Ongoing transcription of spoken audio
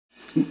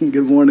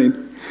Good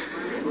morning.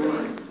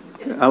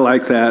 I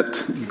like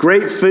that.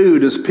 Great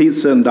food is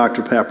pizza and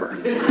Dr. Pepper.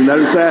 You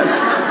notice that?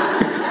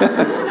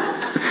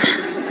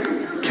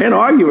 Can't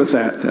argue with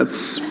that.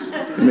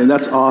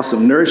 That's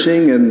awesome.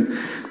 Nourishing and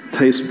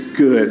tastes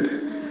good.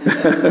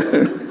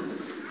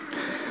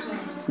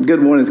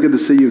 Good morning. It's good to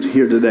see you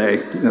here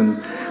today.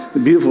 And the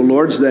beautiful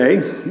Lord's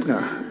Day.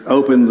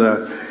 Opened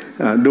the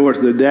door to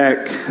the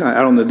deck,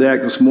 out on the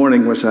deck this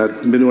morning, which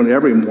I've been doing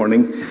every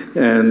morning.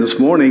 And this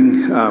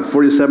morning,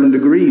 47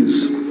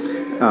 degrees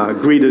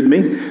greeted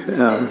me.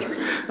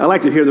 I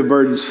like to hear the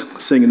birds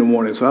sing in the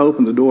morning, so I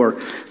opened the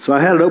door. So I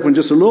had it open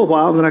just a little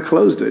while, then I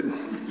closed it.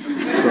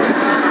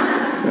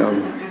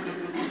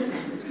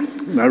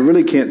 And I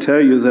really can't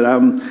tell you that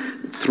I'm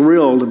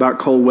thrilled about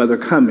cold weather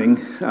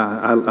coming.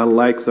 I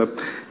like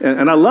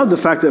and I love the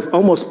fact that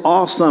almost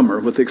all summer,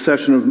 with the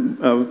exception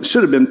of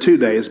should have been 2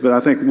 days, but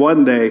I think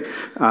one day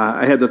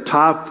I had the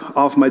top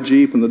off my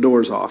Jeep and the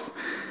doors off.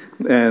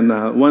 And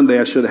one day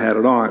I should have had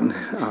it on.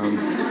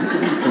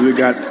 We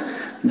got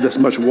this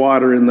much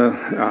water in the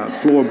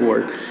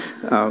floorboard.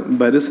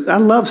 But I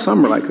love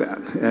summer like that.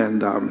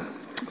 And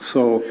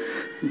so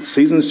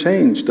seasons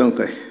change, don't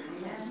they?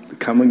 They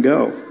come and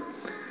go.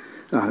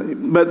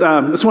 But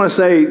I just want to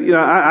say,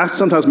 I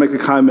sometimes make the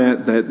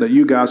comment that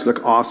you guys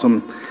look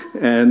awesome.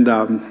 And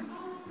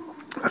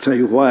I tell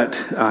you what,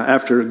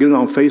 after getting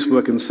on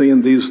Facebook and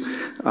seeing these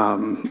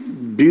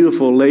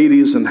beautiful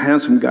ladies and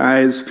handsome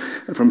guys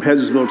from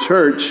Hedgesville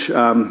Church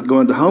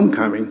going to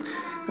homecoming,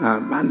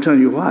 I'm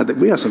telling you what, that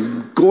we have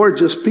some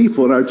gorgeous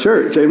people in our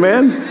church.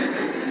 Amen?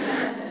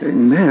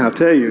 Amen. I'll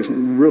tell you, it's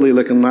really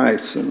looking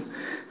nice. And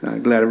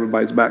glad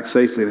everybody's back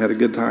safely and had a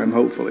good time,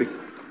 hopefully.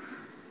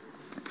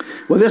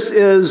 Well, this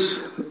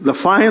is the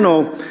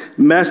final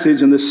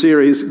message in this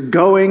series,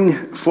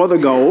 Going for the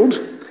Gold,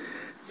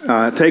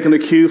 taking a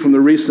cue from the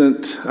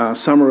recent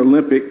Summer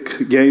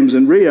Olympic Games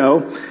in Rio.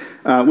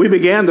 We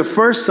began the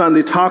first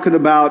Sunday talking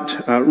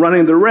about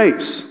running the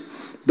race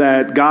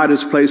that God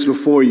has placed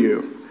before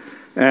you,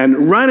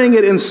 and running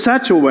it in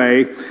such a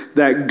way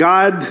that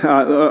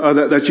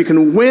that you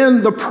can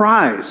win the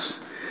prize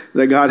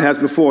that God has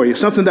before you,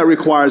 something that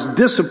requires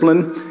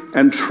discipline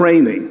and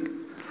training.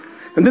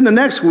 And then the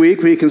next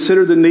week, we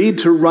considered the need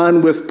to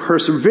run with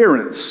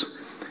perseverance,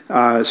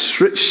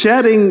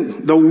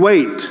 shedding the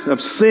weight of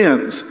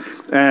sins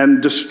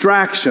and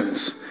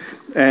distractions,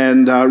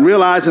 and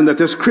realizing that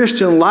this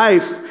Christian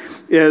life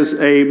is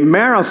a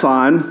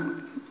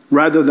marathon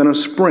rather than a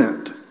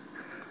sprint.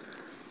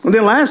 And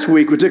then last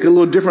week, we took a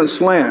little different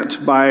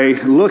slant by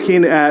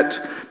looking at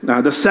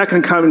the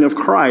second coming of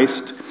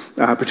Christ,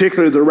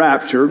 particularly the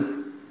rapture,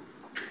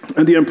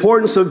 and the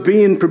importance of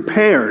being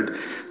prepared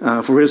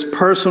for his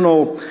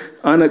personal,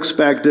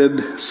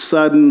 unexpected,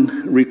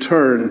 sudden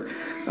return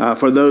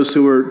for those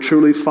who are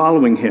truly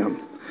following him.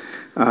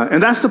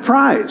 And that's the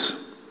prize.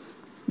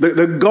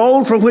 The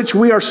goal for which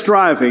we are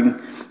striving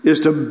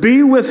is to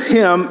be with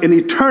him in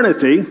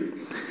eternity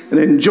and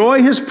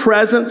enjoy his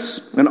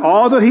presence and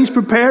all that he's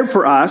prepared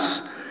for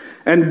us,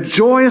 and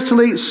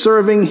joyously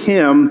serving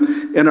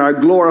him in our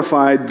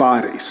glorified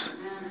bodies.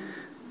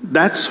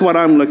 That's what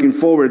I'm looking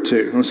forward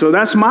to. And so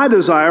that's my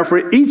desire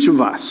for each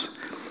of us,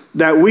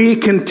 that we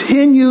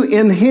continue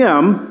in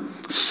him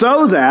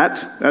so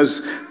that,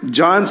 as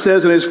John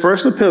says in his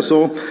first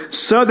epistle,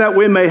 so that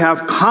we may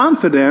have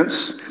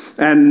confidence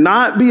and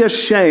not be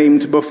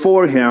ashamed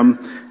before him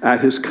at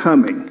his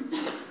coming.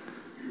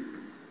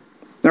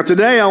 Now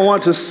today I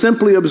want to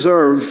simply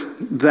observe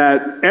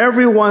that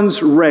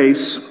everyone's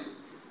race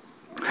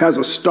has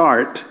a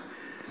start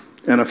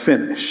and a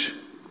finish.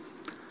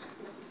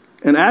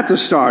 And at the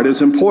start,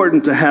 it's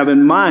important to have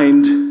in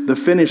mind the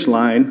finish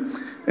line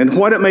and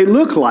what it may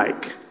look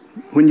like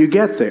when you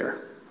get there.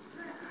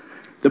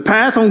 The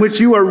path on which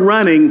you are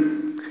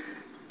running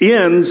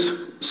ends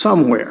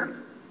somewhere.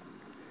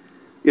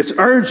 It's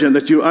urgent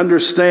that you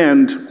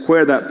understand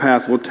where that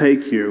path will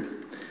take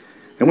you.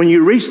 And when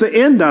you reach the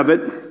end of it,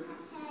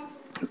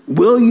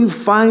 will you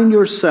find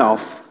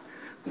yourself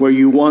where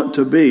you want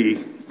to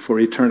be for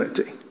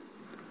eternity?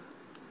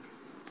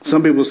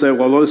 Some people say,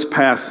 well, this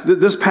path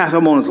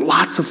I'm on is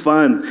lots of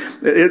fun.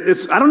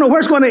 I don't know where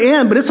it's going to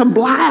end, but it's a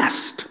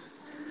blast.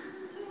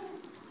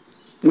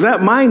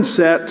 That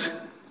mindset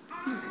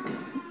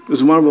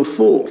is one of a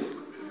fool.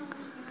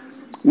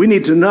 We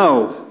need to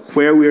know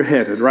where we're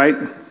headed, right?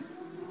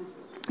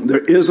 There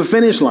is a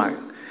finish line,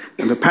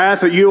 and the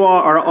path that you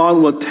are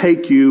on will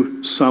take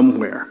you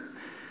somewhere.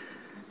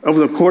 Over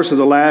the course of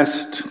the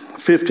last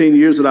 15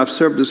 years that I've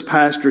served as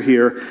pastor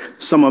here,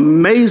 some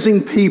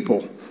amazing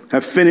people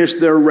have finished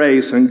their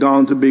race and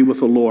gone to be with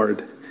the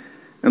Lord.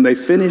 And they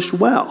finished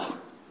well.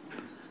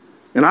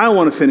 And I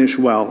want to finish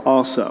well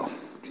also.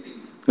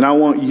 And I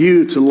want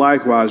you to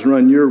likewise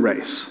run your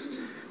race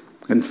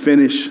and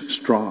finish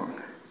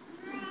strong.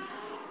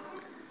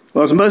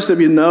 Well, as most of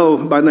you know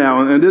by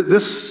now, and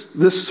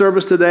this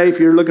service today, if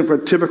you're looking for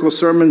a typical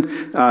sermon,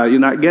 you're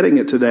not getting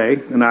it today.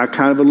 And I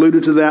kind of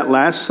alluded to that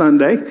last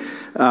Sunday.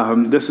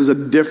 This is a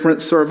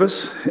different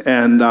service.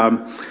 And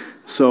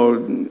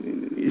So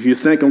if you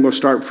think I'm going to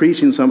start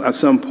preaching at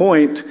some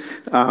point,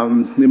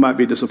 you might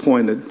be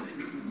disappointed.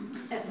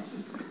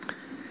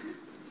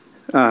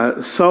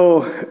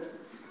 So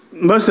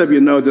most of you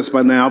know this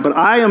by now, but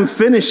I am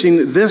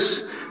finishing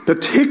this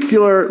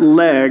particular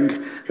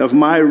leg of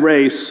my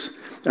race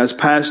as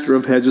pastor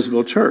of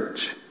Hedgesville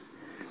Church.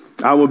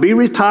 I will be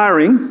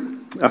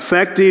retiring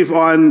effective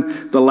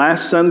on the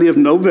last Sunday of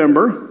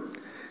November.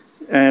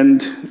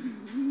 And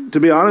to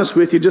be honest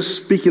with you,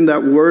 just speaking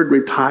that word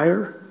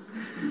retire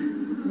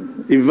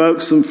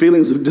evokes some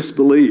feelings of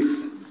disbelief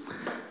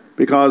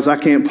because I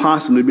can't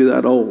possibly be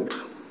that old.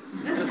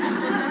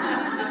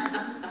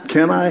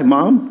 Can I,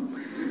 Mom?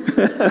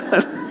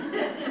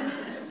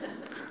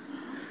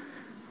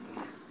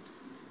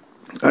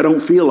 I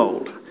don't feel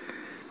old,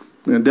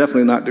 and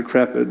definitely not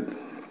decrepit.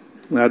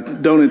 I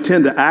don't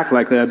intend to act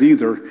like that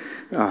either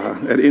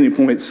at any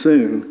point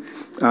soon.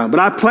 But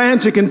I plan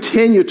to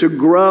continue to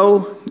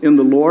grow in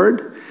the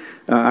Lord.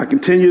 I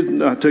continue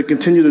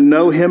to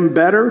know Him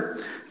better,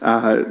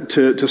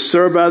 to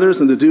serve others,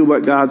 and to do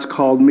what God's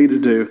called me to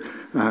do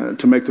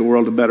to make the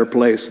world a better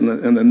place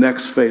in the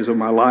next phase of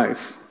my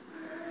life.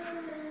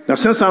 Now,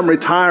 since I'm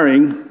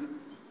retiring,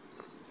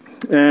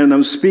 and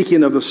I'm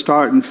speaking of the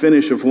start and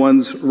finish of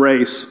one's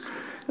race,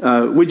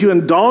 would you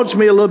indulge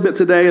me a little bit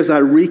today as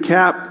I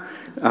recap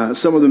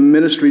some of the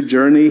ministry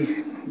journey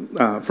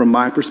from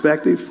my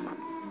perspective?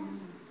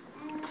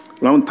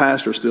 Well, I'm a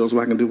pastor still, so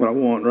I can do what I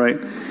want, right?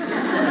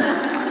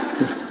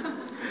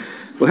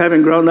 Well,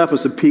 having grown up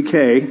as a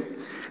PK,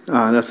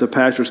 that's a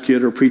pastor's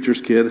kid or preacher's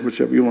kid,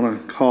 whichever you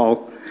want to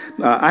call,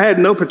 I had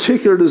no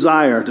particular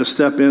desire to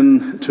step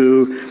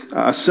into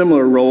a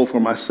similar role for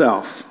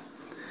myself.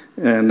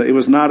 And it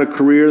was not a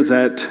career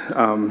that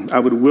I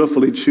would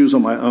willfully choose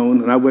on my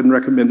own, and I wouldn't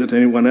recommend it to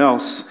anyone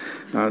else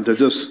to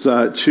just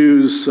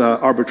choose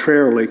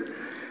arbitrarily.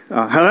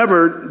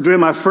 However,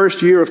 during my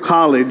first year of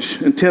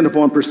college, intent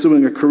upon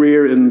pursuing a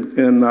career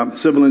in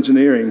civil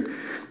engineering,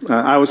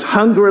 I was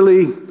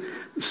hungrily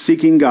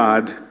seeking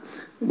God,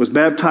 was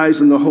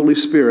baptized in the Holy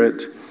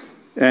Spirit,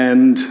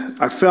 and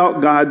I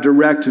felt God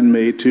directed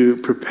me to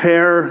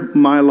prepare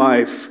my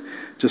life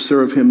to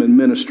serve Him in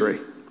ministry.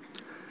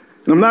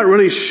 And I'm not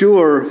really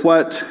sure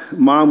what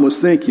Mom was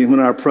thinking when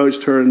I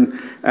approached her and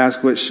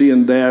asked what she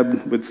and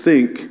Dad would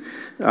think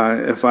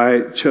if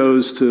I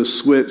chose to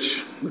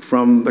switch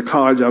from the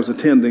college I was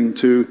attending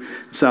to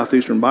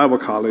Southeastern Bible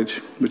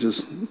College, which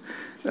is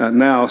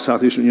now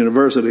Southeastern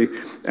University,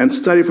 and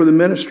study for the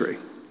ministry.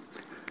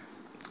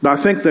 But I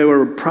think they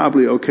were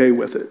probably okay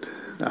with it,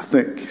 I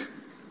think.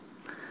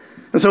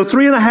 And so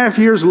 3.5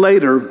 years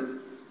later,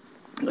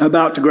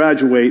 about to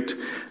graduate,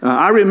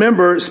 I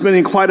remember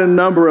spending quite a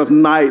number of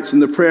nights in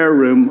the prayer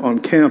room on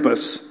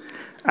campus,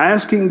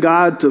 asking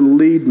God to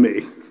lead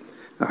me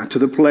to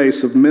the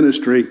place of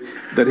ministry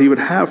that He would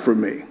have for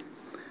me.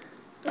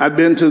 I'd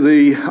been to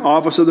the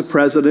office of the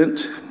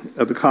president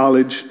of the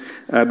college.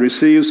 I'd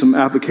received some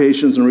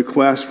applications and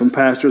requests from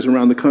pastors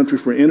around the country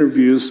for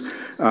interviews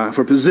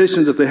for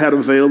positions that they had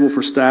available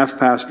for staff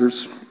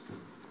pastors.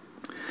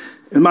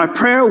 And my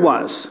prayer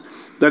was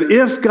that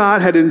if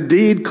God had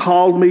indeed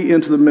called me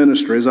into the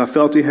ministry, as I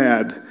felt He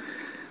had,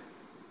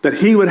 that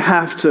He would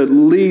have to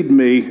lead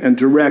me and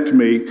direct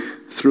me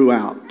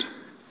throughout.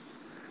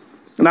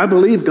 And I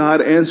believe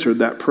God answered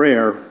that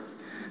prayer,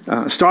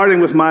 starting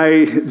with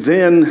my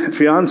then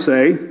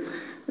fiance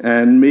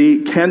and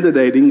me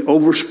candidating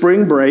over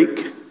spring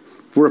break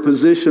for a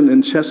position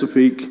in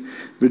Chesapeake,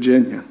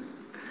 Virginia.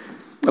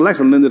 I'd like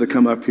for Linda to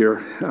come up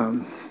here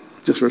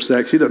just for a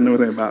sec. She doesn't know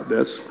anything about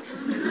this.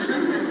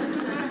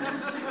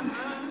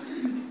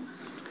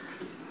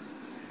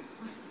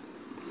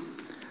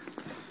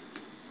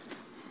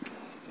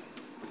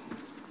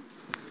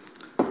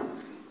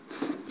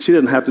 She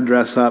didn't have to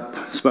dress up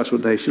special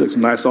day. She looks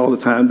nice all the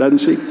time, doesn't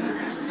she?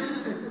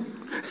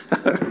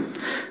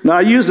 Now,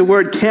 I use the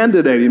word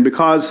candidating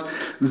because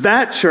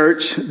that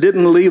church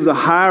didn't leave the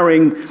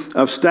hiring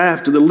of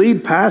staff to the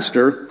lead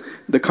pastor.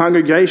 The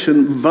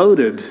congregation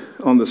voted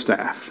on the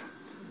staff.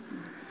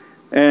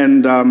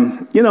 And,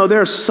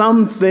 there are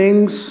some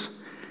things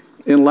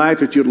in life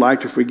that you'd like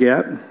to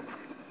forget.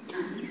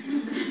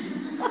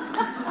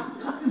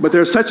 But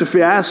they're such a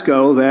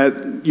fiasco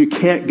that you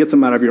can't get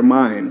them out of your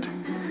mind.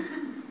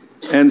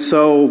 And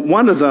so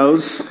one of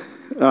those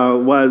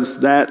was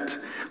that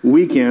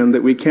weekend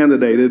that we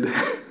candidated,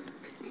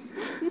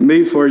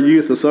 me for a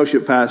youth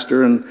associate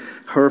pastor and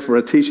her for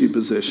a teaching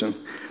position.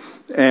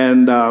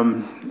 And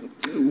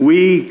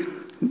we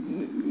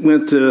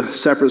went to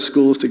separate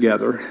schools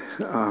together.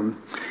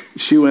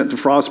 She went to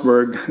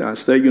Frostburg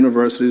State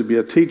University to be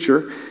a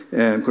teacher,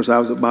 and of course I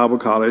was at Bible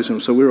College,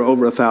 and so we were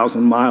over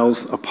 1,000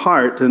 miles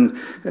apart, and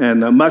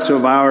much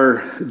of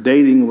our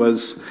dating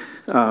was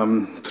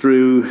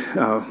through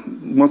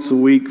once a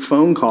week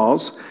phone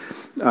calls,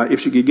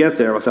 if she could get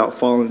there without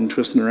falling and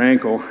twisting her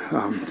ankle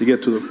to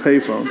get to the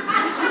payphone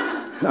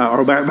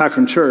or back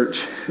from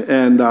church.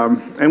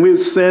 And we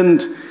would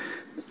send,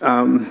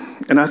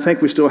 and I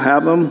think we still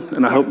have them,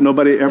 and I hope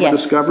nobody ever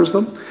discovers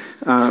them.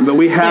 But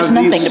we have There's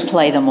nothing to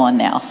play them on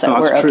now, so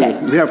we're okay.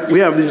 We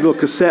have these little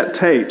cassette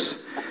tapes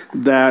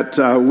that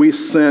we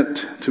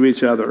sent to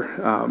each other,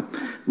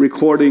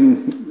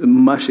 recording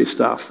mushy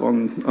stuff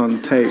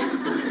on tape.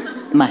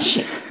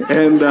 Mushy.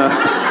 And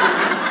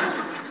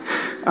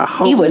I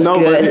hope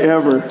nobody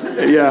ever,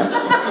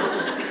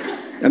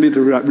 I need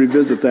to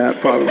revisit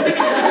that probably.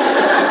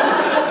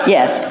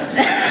 Yes.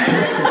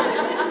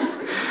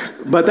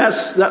 But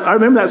I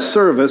remember that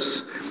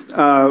service.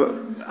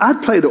 I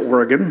played the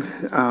organ,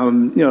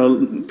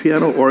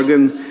 piano,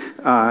 organ,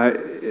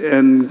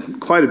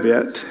 and quite a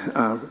bit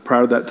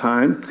prior to that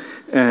time.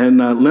 And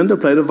Linda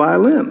played a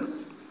violin.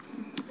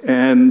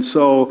 And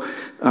so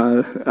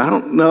I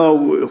don't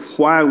know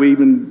why we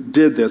even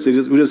did this.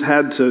 We just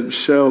had to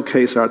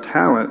showcase our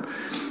talent.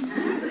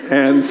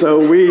 And so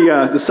we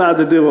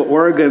decided to do an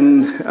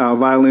organ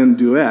violin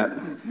duet.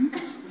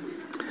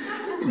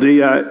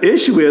 The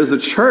issue is the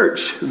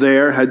church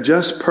there had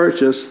just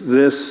purchased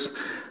this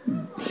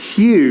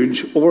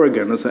huge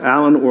organ. It's an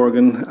Allen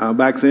organ.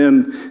 Back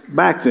then,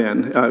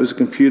 it was a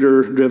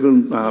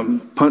computer-driven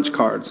punch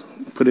cards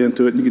put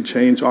into it, and you could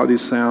change all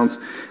these sounds.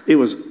 It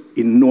was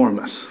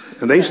enormous.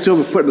 And they still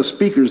were putting the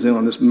speakers in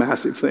on this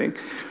massive thing.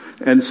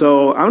 And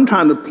so I'm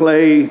trying to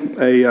play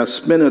a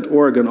spinet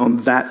organ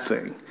on that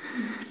thing.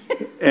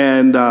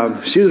 And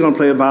she was going to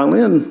play a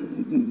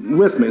violin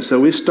with me. So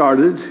we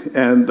started,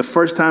 and the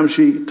first time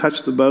she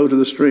touched the bow to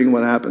the string,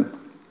 what happened?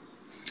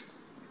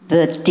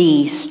 The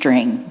D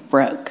string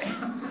broke.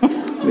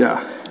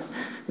 Yeah.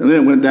 And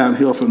then it went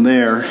downhill from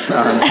there.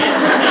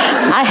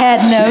 I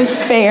had no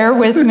spare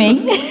with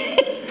me.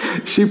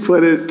 She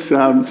put it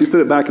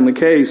back in the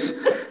case,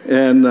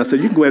 and I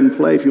said, "You can go ahead and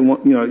play if you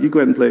want. You go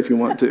ahead and play if you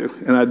want to."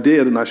 And I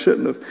did, and I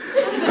shouldn't have.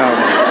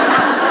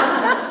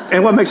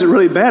 And what makes it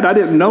really bad, I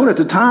didn't know it at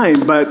the time,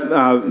 but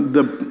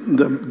the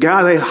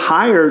guy they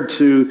hired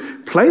to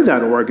play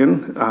that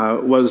organ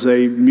was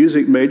a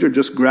music major,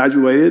 just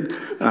graduated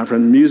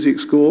from music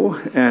school,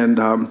 and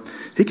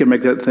he could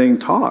make that thing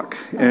talk.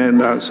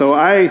 And so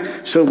I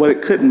showed what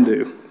it couldn't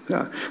do.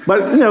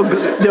 But,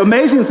 the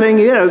amazing thing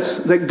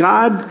is that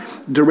God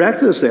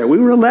directed us there. We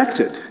were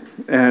elected.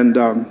 And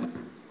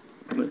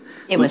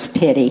it was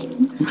pity.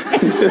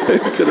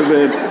 Could have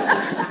been.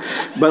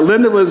 But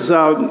Linda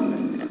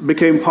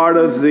became part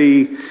of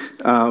the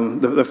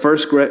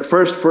first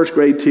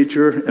grade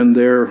teacher in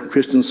their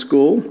Christian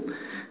school.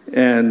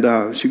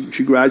 And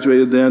she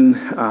graduated then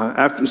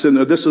after.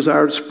 So this was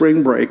our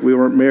spring break. We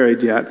weren't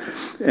married yet.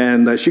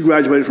 And she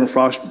graduated from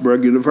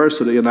Frostburg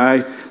University, and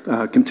I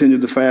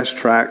continued the fast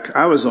track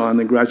I was on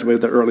and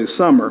graduated the early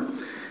summer.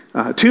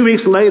 2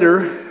 weeks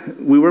later,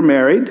 we were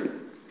married,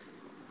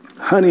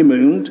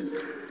 honeymooned,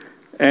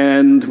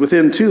 and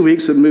within 2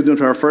 weeks had moved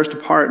into our first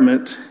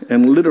apartment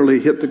and literally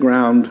hit the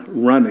ground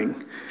running.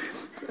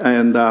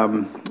 And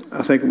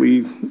I think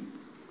we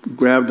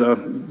grabbed a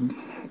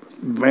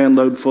van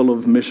load full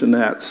of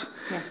missionettes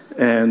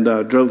and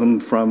drove them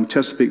from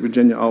Chesapeake,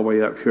 Virginia, all the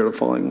way up here to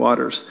Falling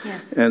Waters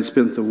and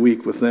spent the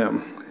week with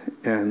them.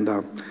 And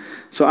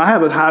so I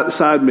have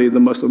beside me the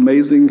most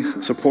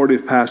amazing,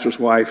 supportive pastor's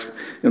wife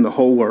in the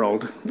whole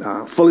world,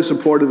 fully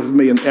supportive of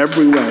me in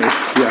every way.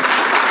 Yes.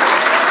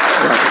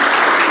 Right.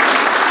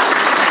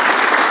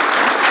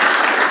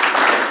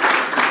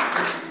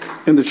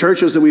 In the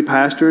churches that we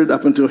pastored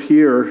up until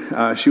here,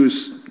 she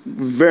was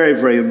very,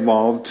 very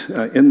involved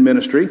in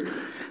ministry.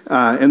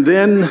 And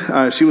then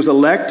she was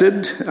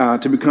elected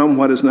to become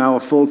what is now a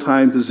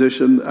full-time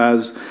position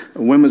as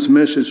a women's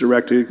ministries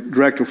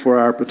director for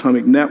our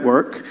Potomac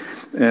Network.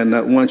 And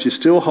one she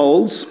still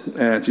holds,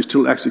 and she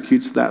still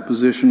executes that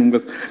position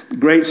with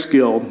great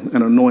skill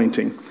and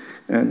anointing.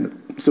 And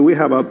so I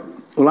have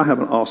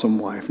an awesome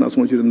wife, and I just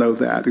want you to know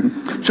that.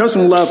 And show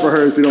some love for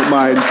her if you don't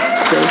mind.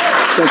 Okay?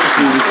 Thank you,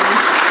 Susie.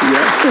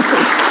 Yeah.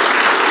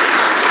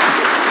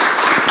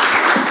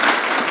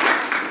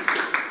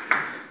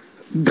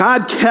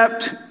 God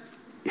kept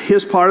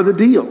his part of the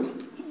deal,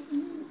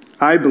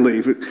 I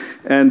believe,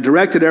 and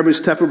directed every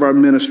step of our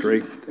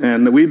ministry.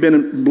 And we've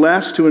been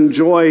blessed to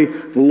enjoy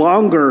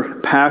longer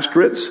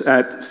pastorates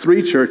at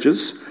 3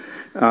 churches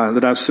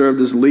that I've served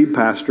as lead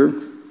pastor.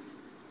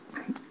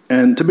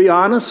 And to be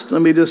honest,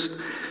 let me just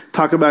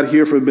talk about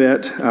here for a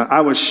bit. I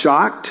was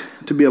shocked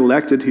to be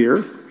elected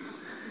here.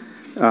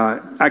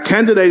 I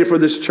candidated for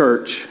this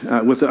church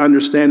with the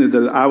understanding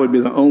that I would be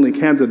the only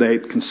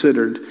candidate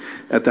considered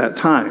at that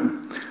time.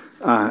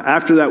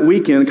 After that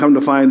weekend, at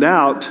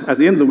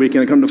the end of the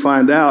weekend, come to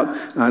find out,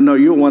 no,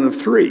 you're one of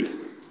 3.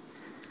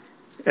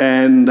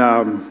 And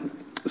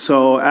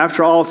so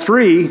after all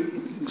 3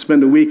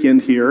 spend a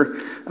weekend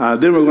here,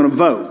 then we're going to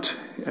vote.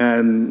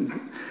 And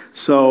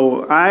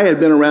so I had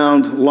been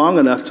around long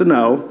enough to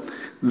know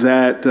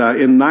that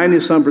in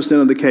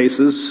 90-some% of the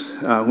cases,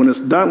 when it's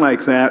done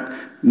like that,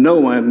 no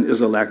one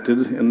is elected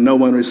and no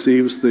one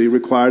receives the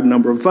required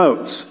number of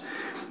votes.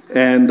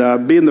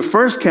 And being the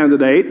first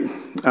candidate,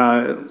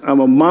 I'm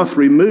a month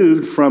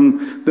removed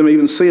from them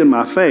even seeing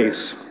my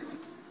face,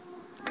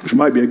 which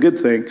might be a good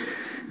thing.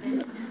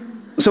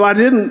 So I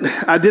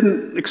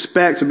didn't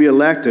expect to be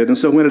elected. And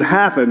so when it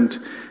happened,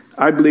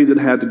 I believed it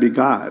had to be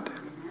God.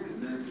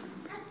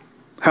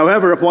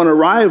 However, upon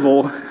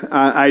arrival,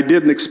 I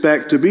didn't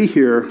expect to be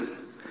here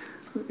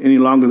any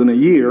longer than a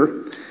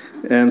year.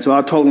 And so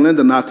I told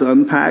Linda not to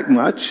unpack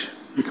much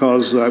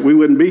because we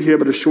wouldn't be here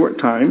but a short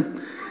time.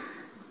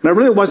 And I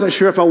really wasn't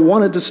sure if I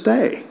wanted to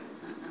stay,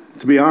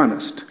 to be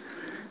honest.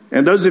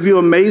 And those of you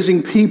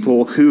amazing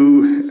people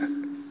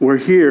who were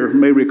here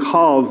may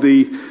recall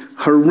the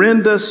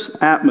horrendous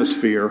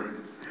atmosphere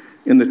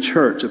in the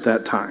church at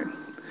that time.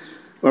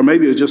 Or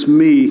maybe it was just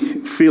me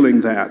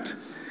feeling that.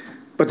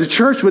 But the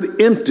church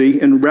would empty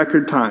in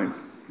record time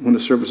when the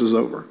service is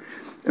over.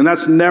 And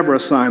that's never a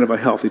sign of a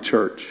healthy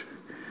church.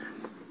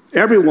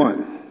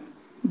 Everyone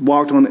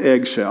walked on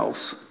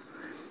eggshells.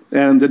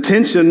 And the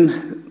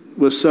tension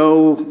was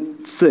so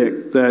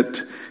thick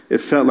that it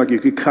felt like you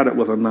could cut it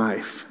with a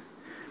knife.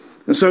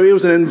 And so it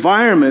was an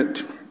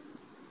environment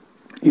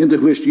into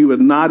which you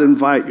would not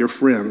invite your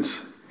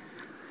friends.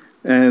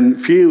 And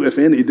few, if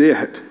any,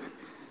 did.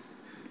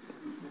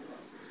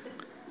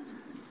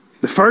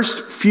 The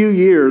first few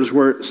years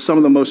were some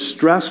of the most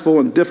stressful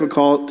and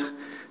difficult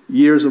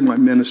years of my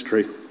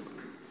ministry.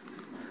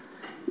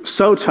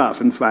 So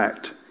tough, in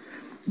fact,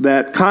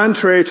 that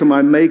contrary to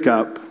my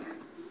makeup,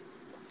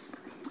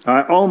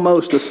 I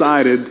almost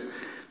decided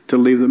to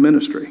leave the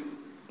ministry.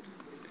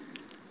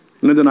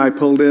 Linda and I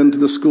pulled into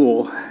the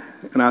school,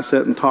 and I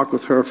sat and talked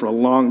with her for a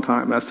long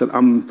time. And I said,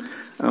 I'm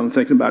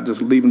thinking about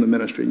just leaving the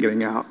ministry and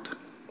getting out.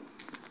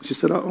 She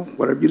said, oh,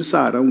 whatever you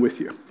decide, I'm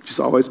with you. She's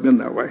always been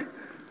that way.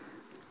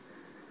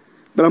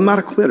 But I'm not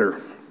a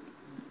quitter.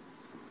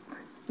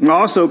 And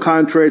also,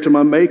 contrary to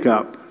my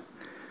makeup,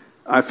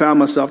 I found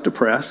myself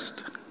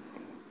depressed.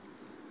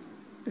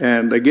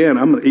 And again,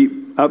 I'm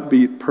an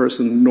upbeat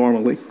person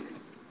normally.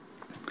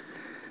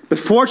 But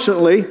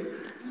fortunately,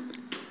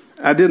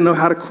 I didn't know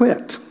how to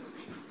quit.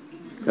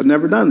 I'd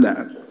never done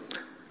that.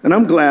 And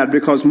I'm glad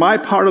because my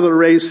part of the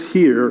race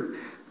here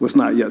was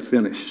not yet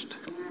finished.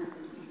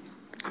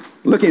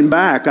 Looking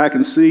back, I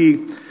can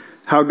see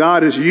how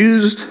God has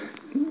used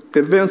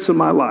events in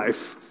my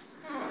life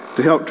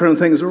to help turn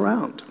things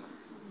around.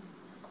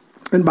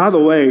 And by the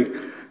way,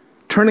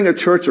 turning a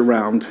church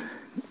around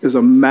is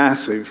a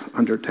massive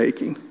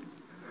undertaking.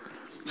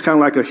 It's kind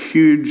of like a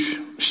huge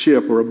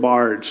ship or a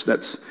barge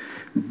that's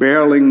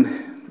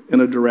barreling in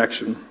a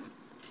direction.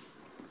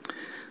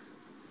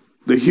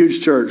 The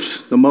huge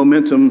church, the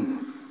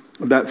momentum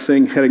of that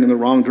thing heading in the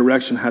wrong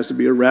direction has to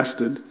be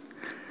arrested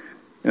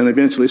and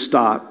eventually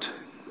stopped,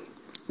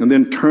 and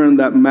then turn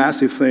that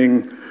massive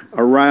thing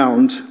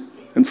around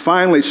and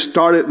finally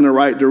start it in the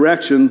right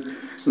direction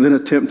and then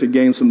attempt to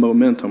gain some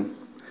momentum.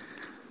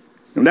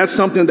 And that's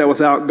something that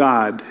without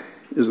God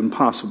is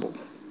impossible.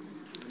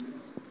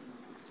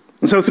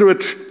 And so through a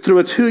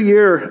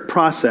 2-year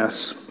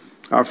process,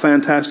 our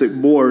fantastic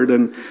board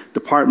and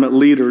department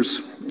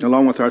leaders,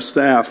 along with our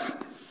staff,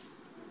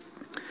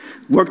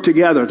 worked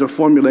together to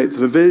formulate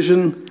the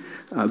vision,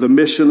 the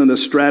mission, and the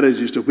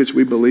strategies to which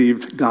we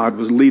believed God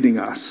was leading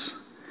us.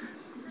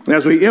 And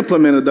as we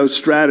implemented those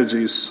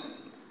strategies,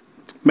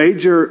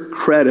 major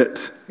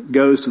credit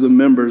goes to the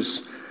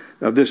members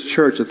of this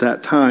church at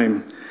that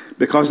time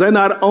because they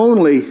not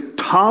only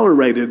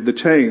tolerated the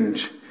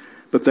change,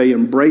 but they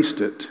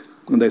embraced it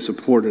and they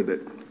supported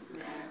it.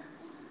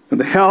 And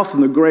the health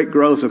and the great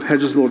growth of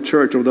Hedgesville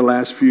Church over the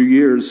last few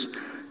years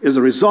is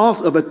a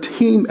result of a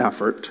team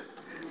effort,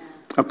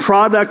 a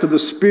product of the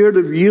spirit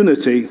of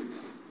unity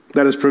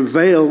that has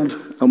prevailed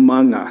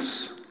among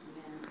us.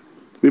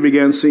 We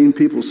began seeing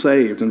people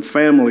saved and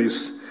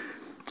families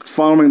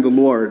following the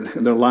Lord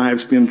and their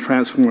lives being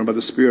transformed by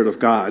the Spirit of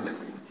God.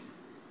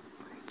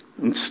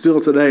 And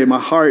still today, my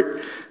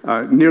heart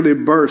nearly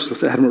bursts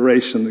with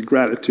admiration and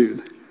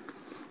gratitude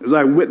as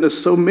I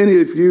witness so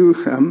many of you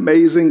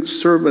amazing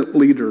servant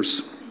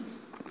leaders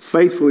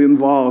faithfully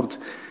involved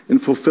in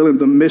fulfilling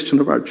the mission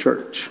of our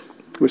church,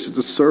 which is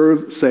to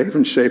serve, save,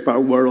 and shape our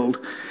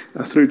world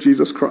through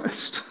Jesus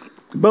Christ.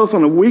 Both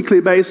on a weekly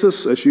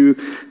basis as you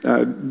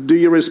do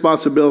your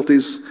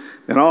responsibilities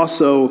and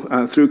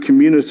also through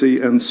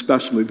community and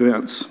special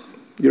events.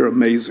 You're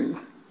amazing.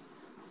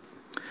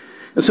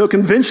 And so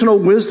conventional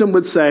wisdom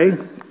would say,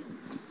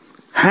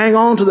 hang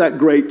on to that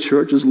great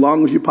church as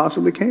long as you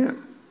possibly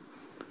can.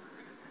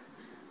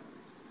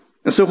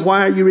 And so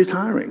why are you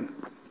retiring?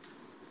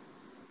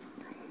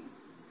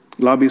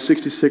 Well, I'll be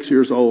 66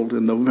 years old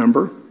in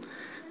November,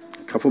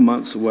 a couple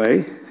months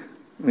away.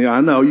 Yeah,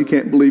 I know, you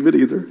can't believe it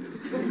either.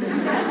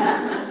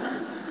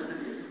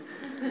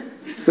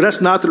 But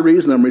that's not the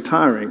reason I'm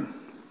retiring.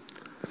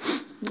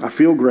 I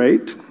feel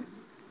great.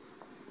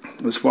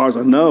 As far as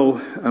I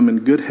know, I'm in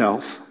good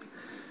health.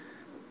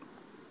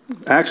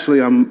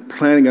 Actually, I'm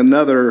planning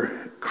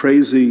another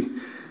crazy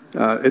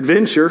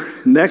adventure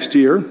next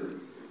year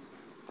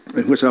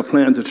in which I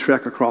plan to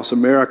trek across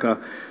America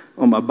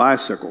on my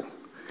bicycle.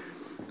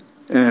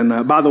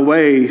 And by the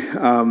way,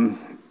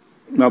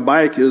 my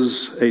bike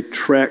is a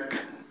Trek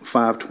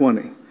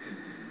 520.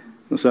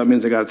 And so that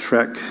means I got to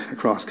trek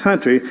across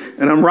country.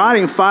 And I'm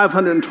riding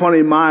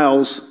 520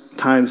 miles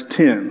times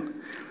 10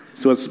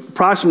 So it's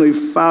approximately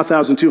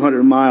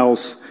 5,200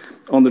 miles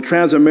on the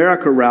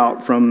Transamerica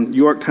route from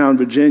Yorktown,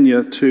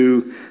 Virginia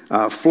to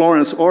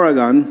Florence,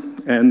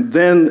 Oregon, and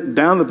then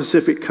down the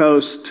Pacific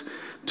coast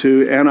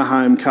to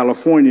Anaheim,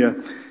 California,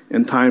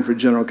 in time for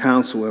General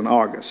Council in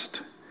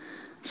August.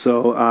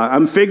 So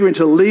I'm figuring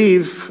to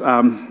leave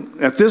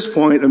at this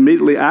point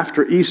immediately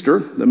after Easter,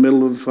 the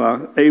middle of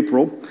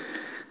April.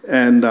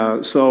 And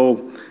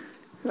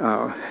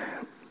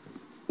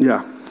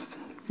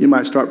you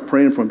might start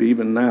praying for me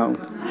even now.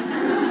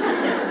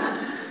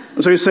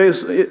 So you say,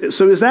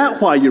 so is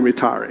that why you're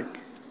retiring?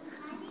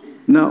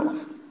 No,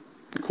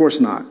 of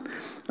course not.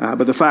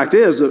 But the fact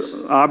is,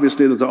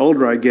 obviously, that the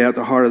older I get,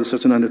 the harder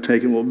such an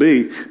undertaking will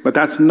be. But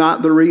that's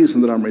not the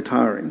reason that I'm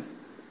retiring.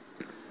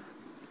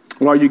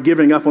 Well, are you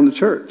giving up on the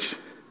church?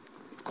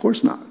 Of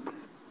course not.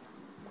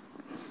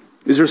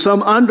 Is there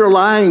some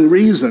underlying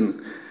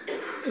reason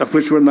of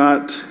which we're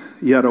not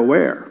yet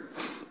aware?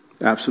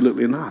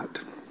 Absolutely not.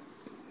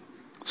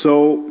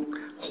 So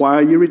why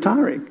are you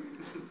retiring?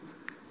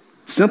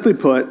 Simply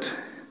put,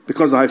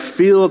 because I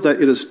feel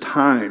that it is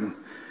time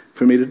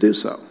for me to do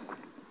so.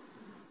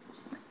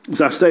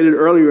 As I stated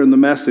earlier in the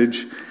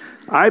message,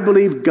 I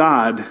believe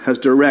God has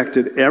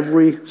directed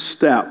every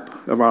step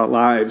of our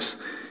lives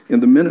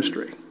in the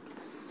ministry.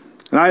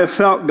 And I have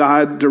felt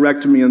God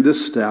directed me in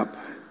this step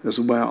as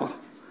well.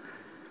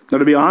 Now,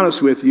 to be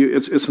honest with you,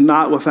 it's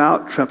not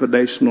without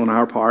trepidation on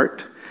our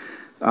part,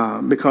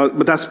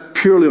 but that's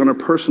purely on a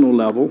personal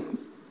level.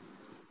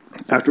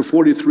 After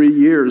 43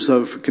 years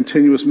of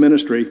continuous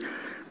ministry,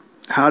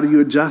 how do you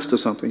adjust to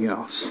something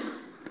else?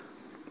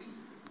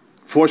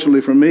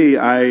 Fortunately for me,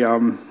 I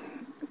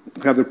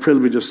have the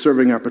privilege of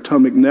serving our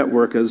Potomac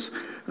network as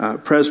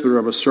presbyter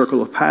of a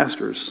circle of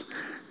pastors.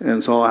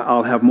 And so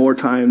I'll have more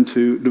time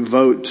to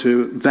devote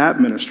to that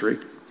ministry.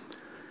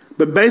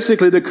 But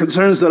basically, the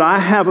concerns that I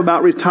have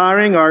about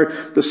retiring are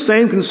the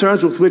same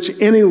concerns with which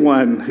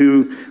anyone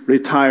who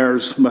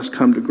retires must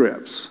come to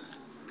grips.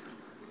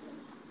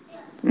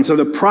 And so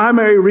the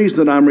primary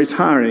reason that I'm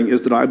retiring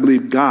is that I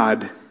believe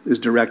God is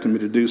directing me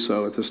to do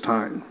so at this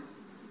time.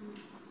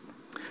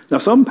 Now,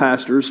 some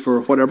pastors,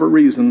 for whatever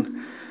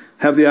reason,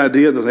 have the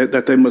idea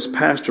that they must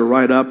pastor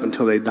right up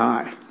until they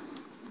die.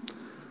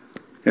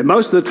 And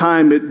most of the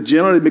time, it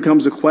generally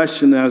becomes a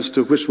question as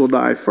to which will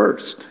die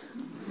first,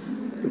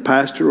 the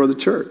pastor or the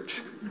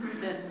church.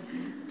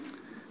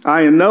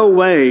 I in no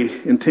way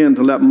intend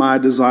to let my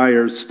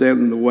desires stand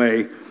in the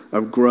way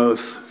of growth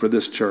for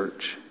this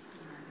church.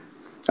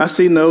 I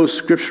see no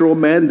scriptural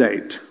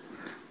mandate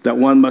that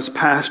one must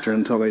pastor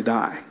until they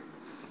die.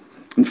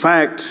 In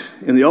fact,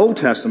 in the Old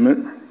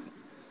Testament,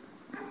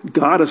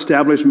 God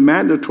established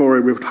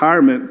mandatory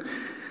retirement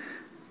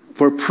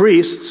for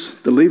priests,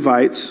 the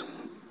Levites,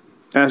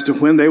 as to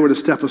when they were to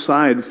step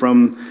aside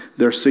from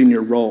their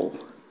senior role.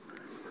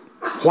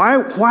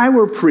 Why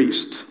were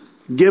priests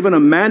given a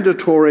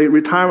mandatory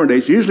retirement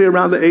age, usually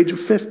around the age of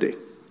 50?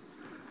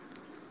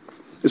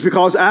 It's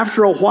because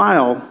after a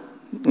while,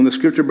 and the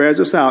scripture bears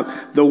this out,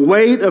 the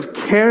weight of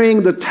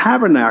carrying the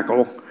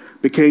tabernacle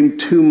became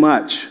too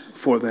much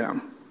for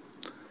them.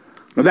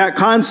 Now, that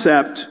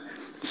concept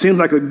seems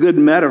like a good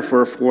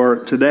metaphor for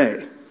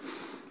today.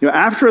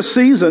 After a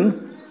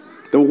season,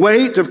 the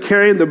weight of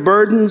carrying the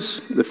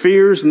burdens, the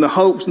fears, and the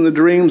hopes and the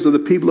dreams of the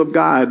people of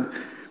God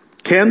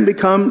can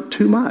become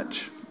too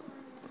much.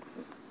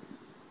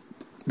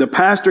 The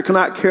pastor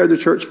cannot carry the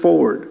church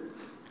forward,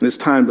 and it's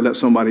time to let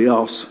somebody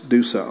else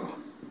do so.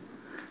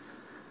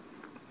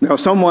 Now,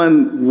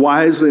 someone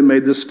wisely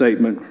made this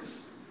statement: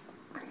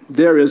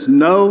 there is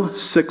no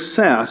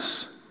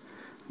success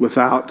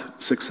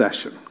without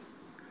succession.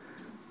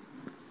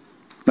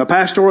 Now,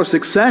 pastoral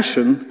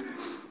succession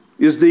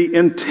is the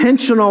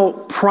intentional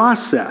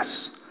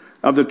process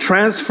of the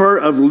transfer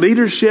of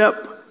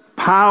leadership,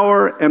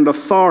 power, and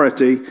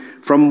authority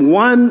from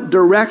one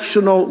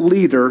directional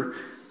leader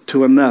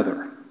to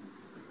another.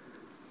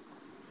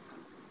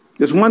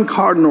 There's one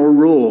cardinal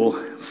rule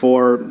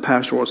for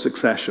pastoral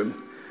succession,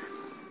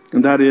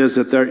 and that is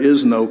that there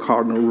is no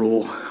cardinal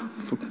rule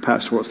for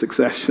pastoral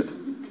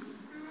succession.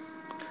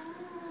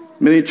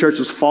 Many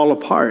churches fall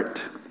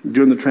apart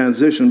during the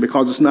transition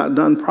because it's not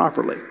done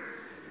properly.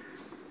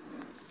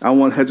 I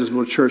want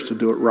Hedgesville Church to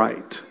do it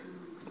right.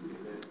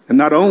 And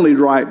not only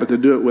right, but to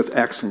do it with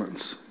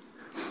excellence.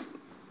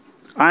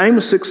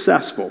 I'm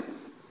successful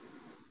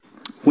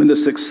when the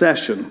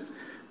succession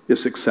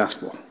is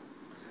successful.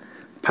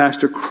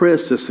 Pastor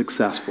Chris is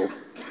successful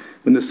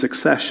when the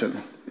succession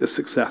is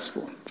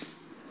successful.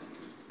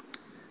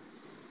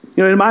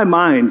 In my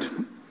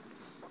mind,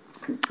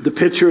 the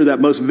picture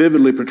that most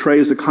vividly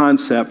portrays the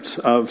concept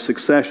of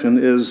succession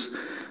is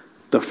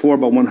the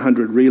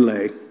 4x100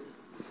 relay.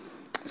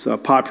 It's a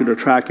popular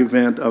track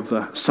event of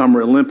the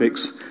Summer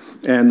Olympics.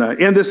 And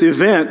in this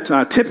event,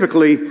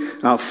 typically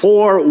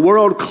 4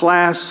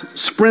 world-class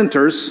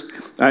sprinters,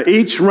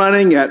 each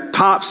running at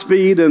top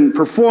speed and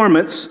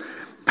performance,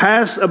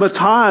 pass a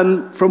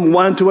baton from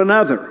one to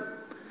another.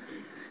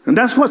 And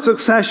that's what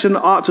succession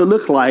ought to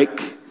look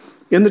like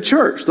in the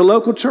church, the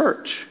local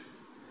church.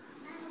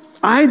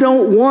 I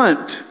don't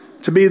want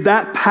to be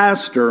that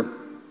pastor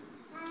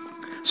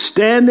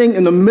standing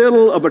in the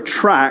middle of a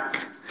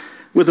track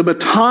with a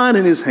baton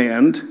in his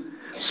hand,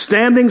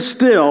 standing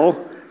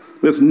still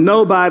with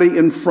nobody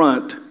in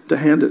front to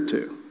hand it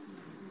to.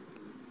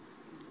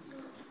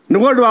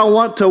 Nor do I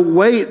want to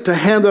wait to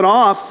hand it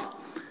off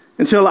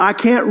until I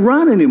can't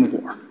run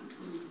anymore.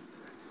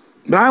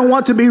 But I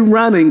want to be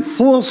running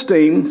full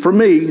steam, for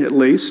me at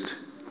least,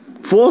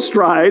 full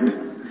stride,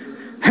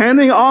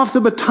 handing off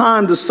the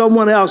baton to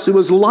someone else who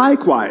is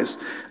likewise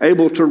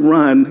able to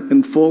run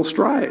in full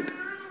stride.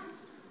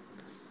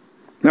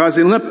 Now, as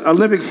the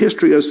Olympic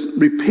history has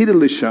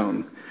repeatedly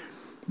shown,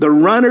 the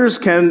runners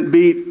can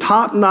be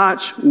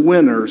top-notch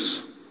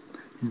winners,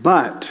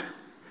 but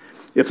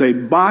if they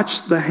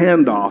botch the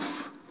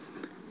handoff,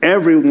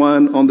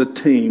 everyone on the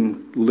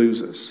team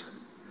loses.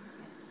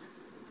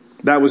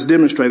 That was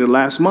demonstrated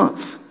last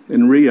month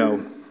in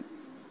Rio,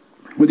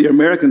 when the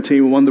American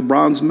team won the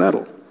bronze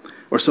medal,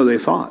 or so they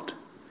thought.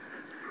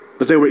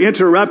 But they were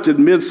interrupted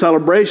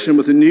mid-celebration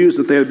with the news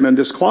that they had been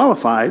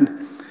disqualified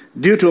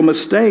due to a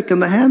mistake in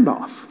the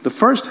handoff, the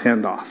first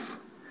handoff.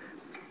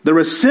 The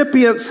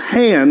recipient's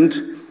hand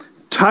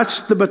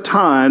touched the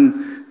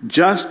baton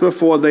just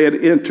before they had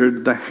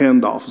entered the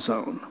handoff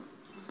zone.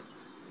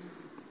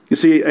 You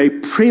see, a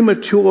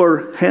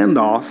premature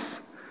handoff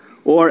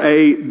or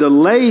a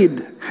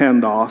delayed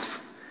handoff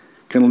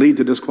can lead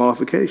to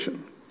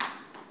disqualification.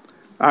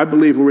 I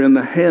believe we're in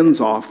the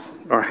hands-off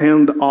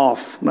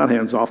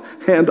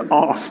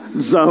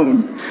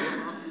zone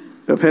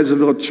of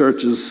Hedgesville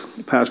Church's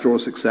pastoral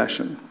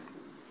succession.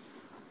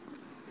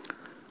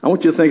 I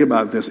want you to think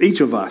about this.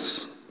 Each of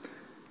us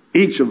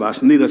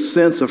need a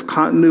sense of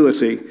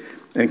continuity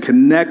and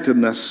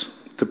connectedness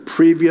to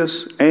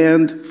previous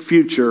and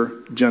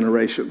future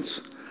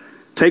generations.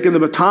 Taking the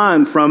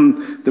baton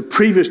from the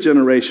previous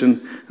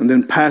generation and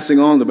then passing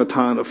on the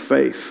baton of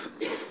faith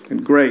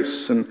and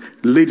grace and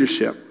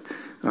leadership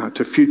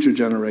to future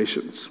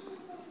generations.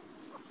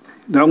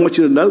 Now I want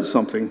you to note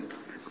something.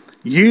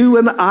 You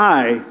and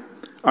I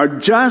are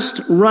just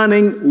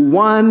running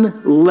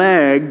one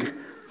leg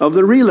of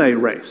the relay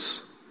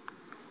race.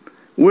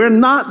 We're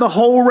not the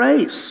whole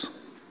race,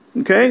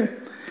 okay?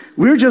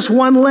 We're just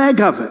one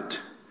leg of it.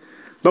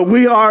 But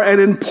we are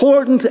an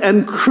important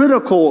and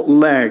critical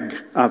leg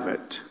of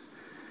it.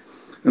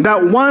 And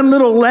that one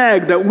little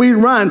leg that we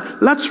run,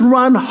 let's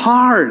run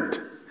hard.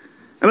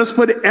 And let's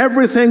put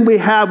everything we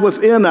have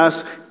within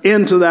us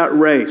into that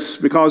race,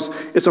 because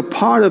it's a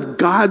part of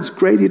God's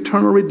great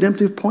eternal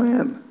redemptive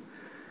plan.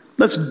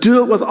 Let's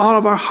do it with all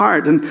of our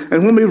heart. And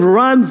when we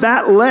run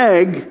that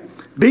leg,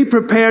 be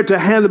prepared to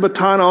hand the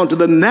baton on to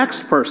the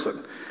next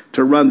person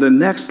to run the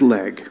next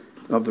leg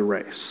of the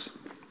race.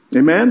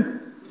 Amen?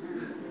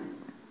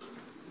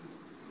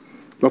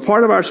 Well,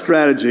 part of our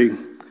strategy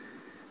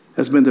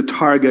has been to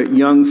target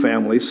young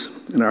families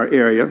in our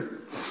area.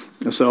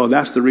 And so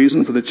that's the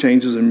reason for the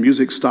changes in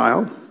music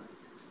style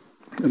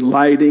and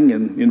lighting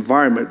and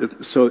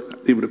environment, so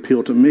it would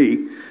appeal to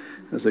me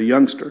as a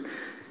youngster.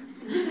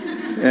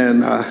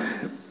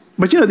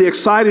 But the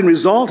exciting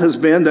result has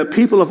been that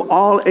people of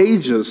all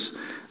ages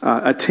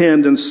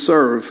attend and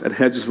serve at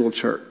Hedgesville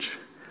Church.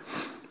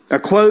 A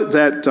quote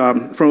that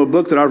from a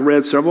book that I've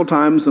read several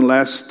times in the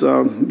last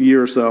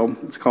year or so.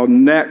 It's called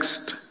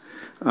Next,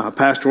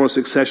 Pastoral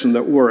Succession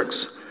That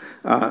Works.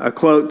 A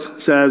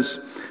quote says,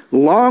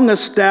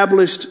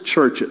 long-established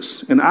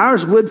churches, and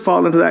ours would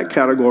fall into that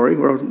category.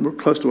 We're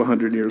close to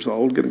 100 years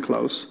old, getting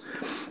close.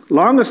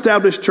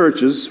 Long-established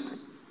churches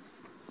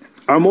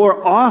are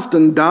more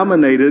often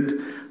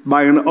dominated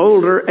by an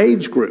older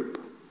age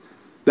group.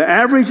 The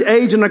average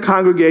age in a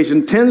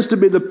congregation tends to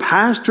be the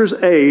pastor's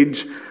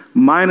age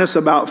minus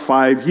about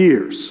 5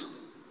 years.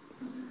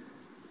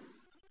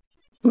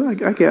 Well,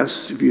 I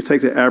guess if you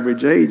take the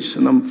average age,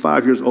 and I'm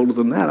 5 years older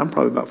than that, I'm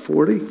probably about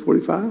 40,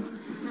 45.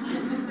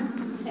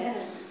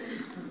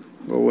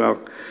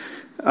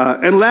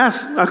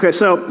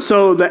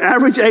 So the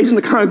average age in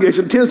the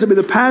congregation tends to be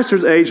the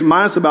pastor's age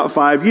minus about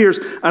 5 years,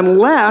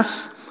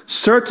 unless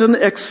certain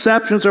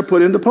exceptions are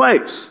put into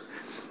place.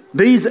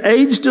 These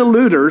age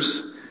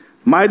diluters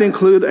might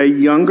include a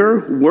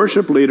younger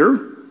worship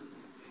leader,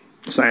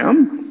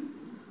 Sam,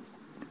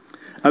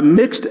 a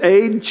mixed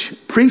age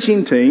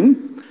preaching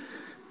team,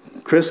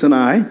 Chris and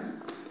I,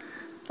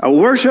 a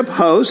worship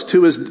host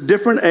who is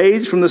different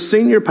age from the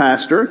senior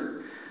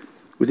pastor,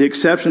 with the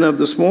exception of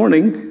this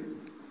morning.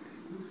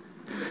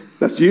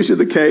 That's usually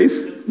the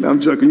case. No,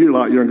 I'm joking. You're a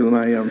lot younger than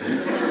I am.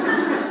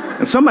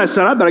 And somebody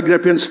said, I better get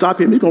up here and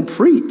stop him. He's going to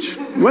preach.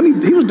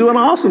 He was doing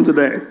awesome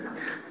today.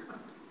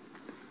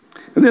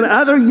 And then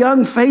other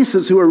young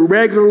faces who are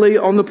regularly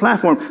on the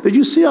platform. Did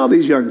you see all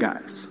these young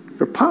guys?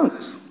 They're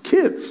punks,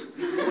 kids.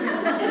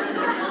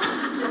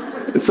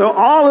 And so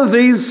all of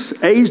these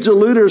age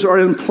diluters are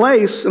in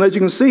place, and as you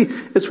can see,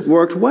 it's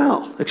worked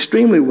well,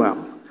 extremely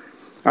well.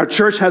 Our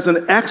church has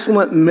an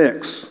excellent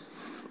mix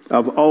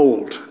of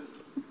old.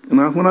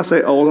 And when I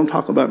say old, I'm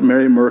talking about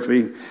Mary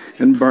Murphy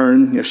and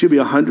Byrne. She'll be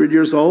 100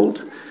 years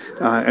old,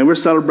 and we're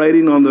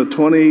celebrating on the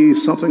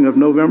 20-something of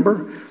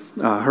November.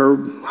 her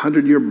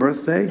 100-year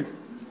birthday.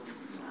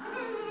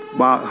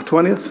 Wow,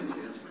 20th?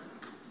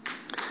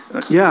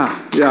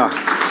 Yeah.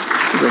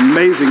 They're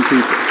amazing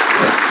people.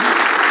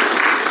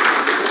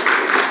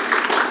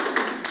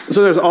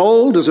 So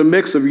there's a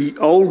mix of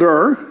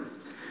older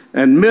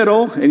and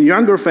middle and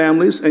younger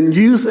families and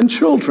youth and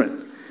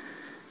children.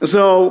 And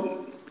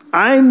so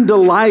I'm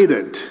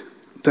delighted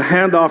to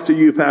hand off to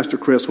you, Pastor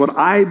Chris, what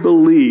I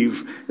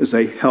believe is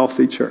a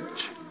healthy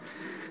church.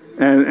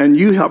 And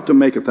you help to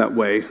make it that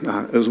way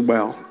as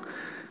well.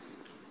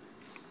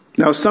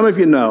 Now, some of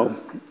you know,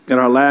 at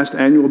our last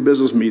annual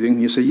business meeting,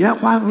 you say, yeah,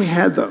 why haven't we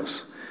had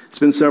those? It's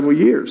been several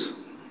years.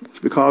 It's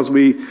because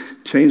we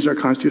changed our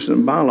constitution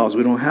and bylaws.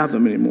 We don't have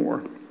them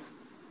anymore.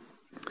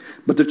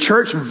 But the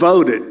church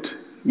voted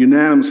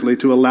unanimously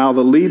to allow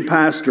the lead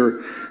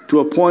pastor to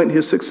appoint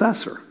his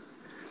successor.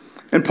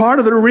 And part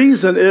of the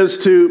reason is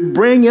to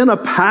bring in a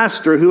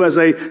pastor who has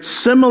a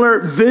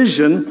similar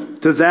vision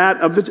to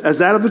that of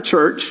the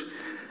church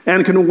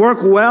and can work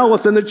well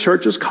within the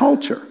church's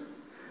culture.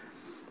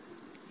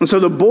 And so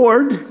the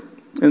board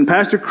and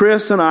Pastor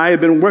Chris and I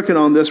have been working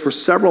on this for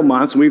several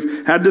months.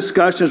 We've had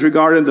discussions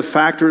regarding the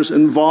factors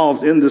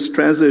involved in this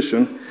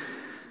transition.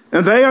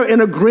 And they are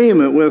in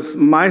agreement with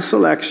my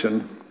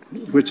selection,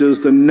 which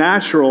is the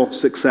natural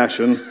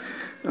succession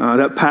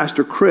that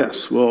Pastor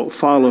Chris will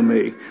follow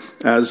me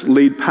as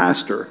lead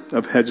pastor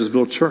of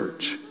Hedgesville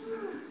Church.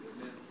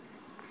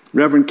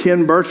 Reverend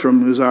Ken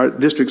Bertram, who's our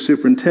district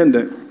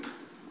superintendent,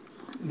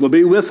 will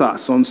be with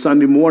us on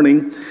Sunday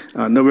morning,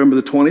 November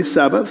the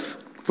 27th,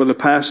 for the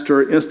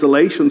pastor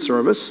installation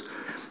service,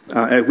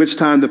 at which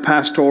time the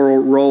pastoral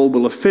role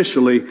will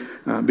officially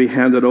be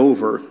handed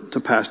over to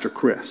Pastor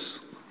Chris.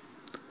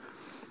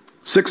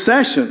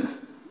 Succession,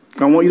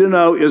 I want you to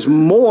know, is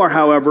more,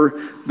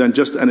 however, than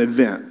just an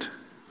event.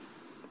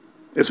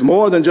 It's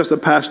more than just a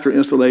pastor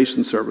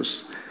installation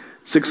service.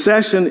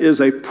 Succession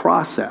is a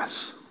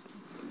process.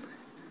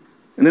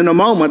 And in a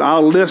moment,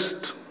 I'll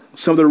list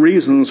some of the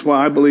reasons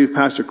why I believe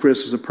Pastor Chris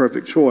is a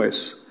perfect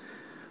choice.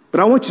 But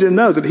I want you to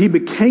know that he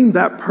became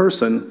that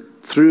person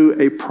through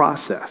a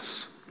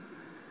process.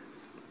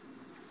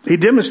 He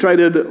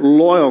demonstrated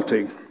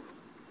loyalty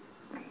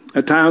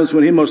at times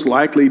when he most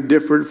likely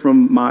differed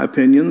from my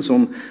opinions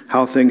on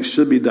how things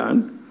should be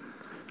done.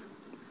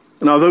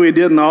 And although he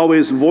didn't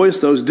always voice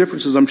those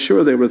differences, I'm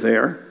sure they were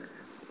there.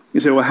 You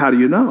say, well, how do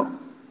you know?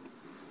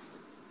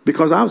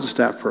 Because I was a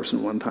staff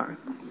person one time.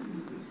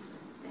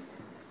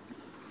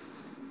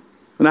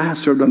 And I have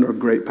served under a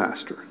great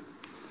pastor.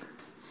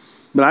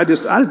 But I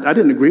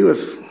didn't agree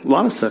with a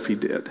lot of stuff he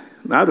did.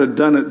 I would have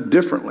done it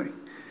differently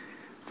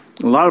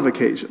on a lot of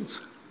occasions.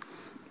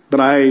 But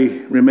I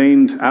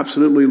remained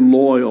absolutely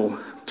loyal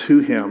to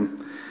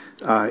him,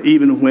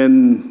 even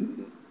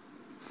when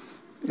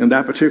in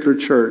that particular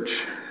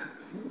church,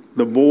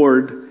 the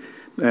board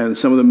and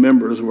some of the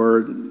members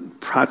were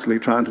practically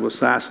trying to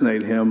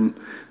assassinate him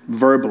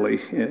verbally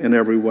in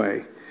every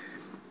way.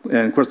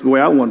 And, of course, the way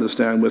I wanted to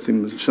stand with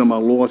him to show my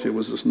loyalty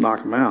was just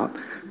knock him out.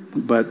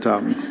 But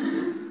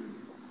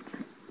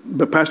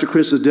Pastor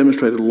Chris has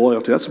demonstrated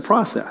loyalty. That's a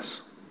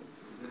process.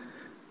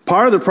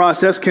 Part of the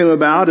process came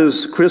about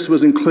as Chris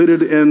was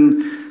included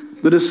in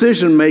the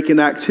decision-making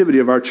activity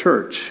of our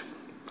church.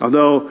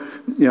 Although,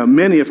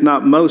 many, if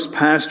not most,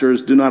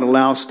 pastors do not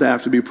allow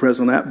staff to be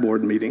present at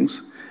board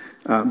meetings.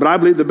 But I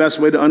believe the best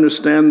way to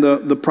understand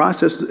the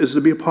process is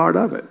to be a part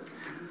of it.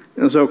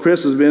 And so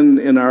Chris has been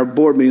in our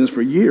board meetings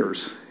for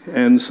years.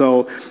 And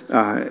so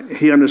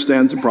he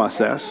understands the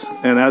process.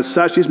 And as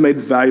such, he's made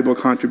valuable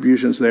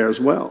contributions there as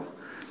well.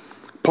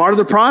 Part of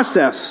the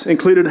process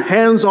included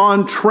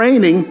hands-on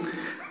training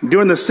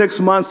during the 6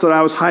 months that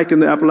I was hiking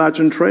the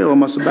Appalachian Trail on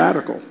my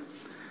sabbatical.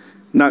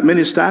 Not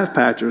many staff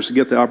pastors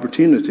get the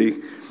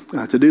opportunity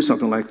to do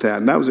something like that,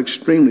 and that was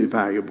extremely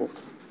valuable.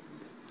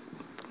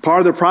 Part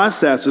of the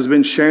process has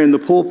been sharing the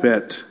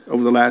pulpit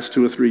over the last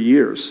 2 or 3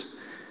 years.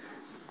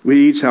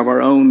 We each have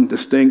our own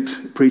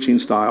distinct preaching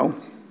style.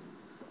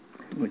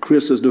 And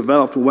Chris has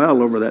developed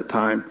well over that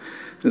time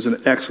and is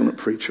an excellent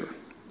preacher.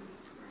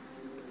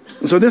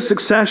 And so this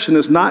succession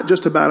is not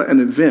just about an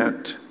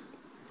event.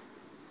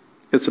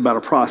 It's about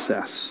a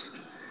process.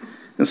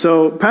 And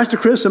so Pastor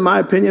Chris, in my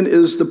opinion,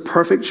 is the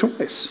perfect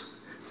choice.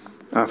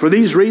 For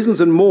these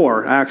reasons and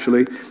more,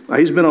 actually,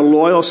 he's been a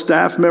loyal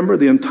staff member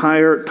the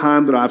entire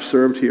time that I've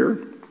served here.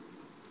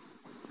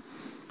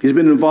 He's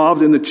been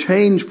involved in the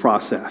change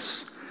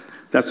process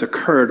that's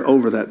occurred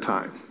over that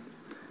time.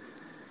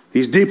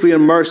 He's deeply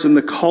immersed in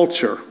the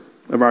culture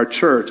of our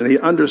church, and he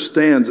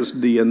understands its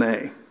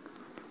DNA.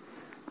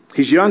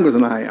 He's younger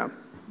than I am,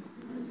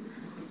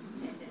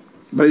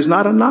 but he's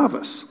not a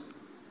novice.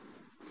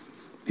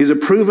 He's a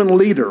proven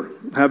leader,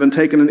 having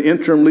taken an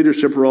interim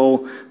leadership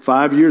role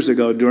 5 years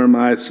ago during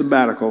my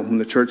sabbatical when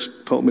the church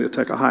told me to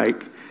take a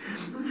hike.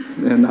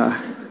 And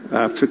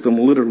I took them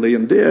literally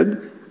and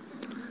did.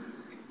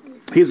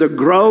 He's a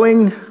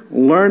growing,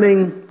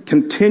 learning,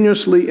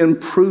 continuously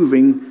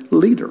improving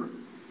leader.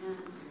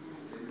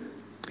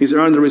 He's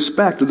earned the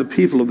respect of the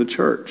people of the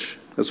church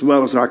as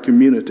well as our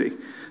community,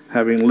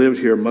 having lived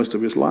here most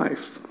of his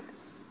life.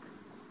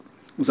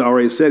 As I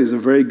already said, he's a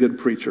very good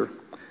preacher.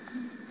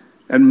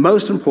 And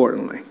most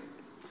importantly,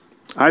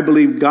 I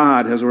believe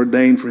God has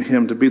ordained for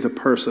him to be the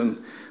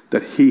person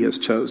that he has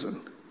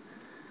chosen.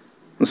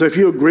 And so if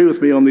you agree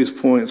with me on these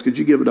points, could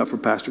you give it up for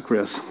Pastor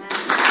Chris?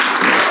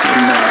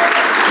 Amen.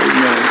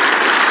 Amen.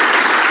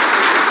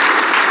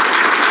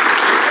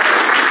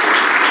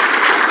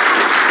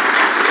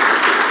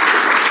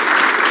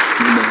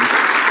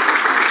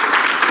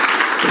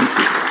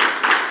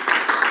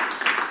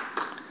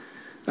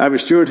 I've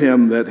assured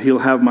him that he'll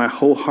have my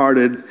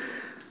wholehearted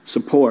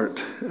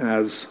support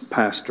as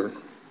pastor.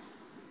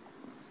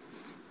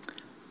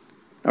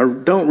 I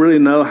don't really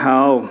know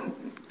how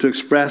to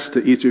express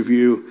to each of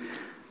you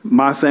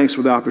my thanks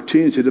for the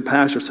opportunity to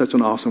pastor such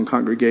an awesome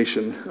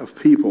congregation of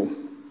people.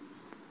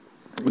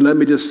 And let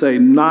me just say,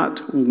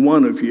 not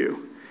one of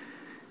you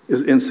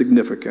is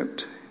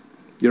insignificant.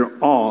 You're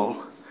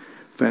all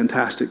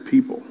fantastic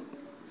people.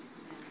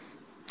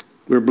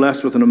 We're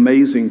blessed with an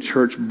amazing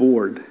church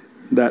board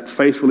that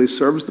faithfully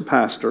serves the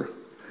pastor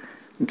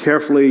and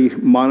carefully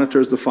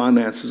monitors the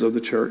finances of the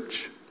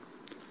church.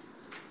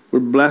 We're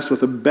blessed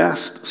with the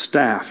best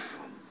staff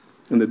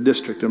in the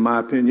district, in my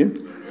opinion.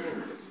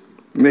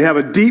 And they have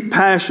a deep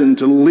passion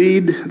to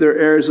lead their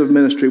areas of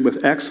ministry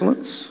with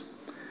excellence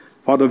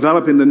while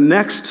developing the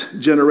next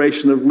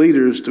generation of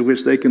leaders to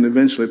which they can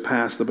eventually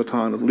pass the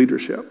baton of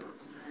leadership.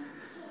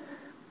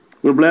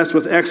 We're blessed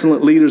with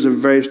excellent leaders of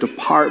various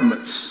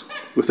departments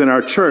within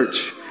our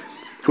church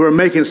who are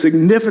making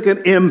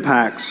significant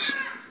impacts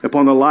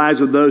upon the lives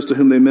of those to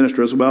whom they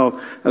minister, as well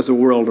as the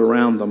world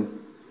around them.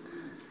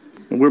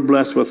 And we're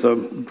blessed with the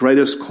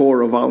greatest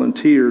corps of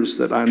volunteers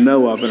that I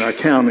know of in our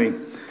county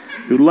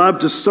who love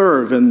to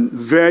serve in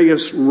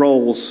various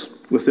roles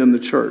within the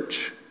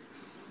church.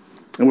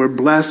 And we're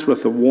blessed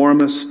with the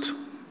warmest,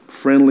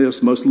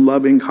 friendliest, most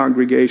loving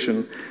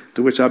congregation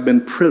to which I've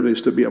been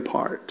privileged to be a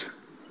part.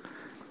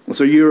 And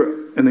so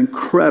you're an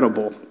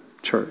incredible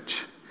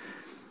church.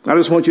 I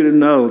just want you to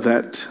know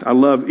that I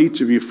love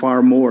each of you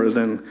far more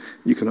than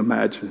you can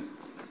imagine.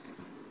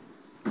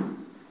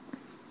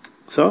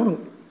 So,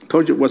 I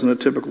told you it wasn't a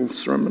typical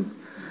sermon.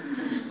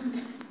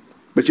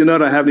 But you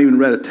note I haven't even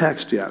read a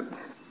text yet.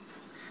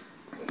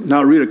 Now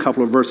I'll read a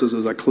couple of verses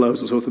as I close,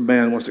 and so if the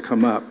band wants to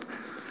come up.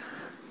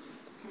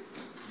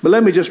 But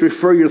let me just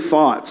refer your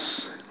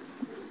thoughts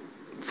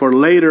for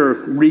later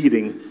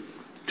reading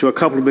to a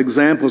couple of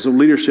examples of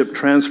leadership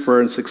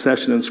transfer and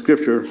succession in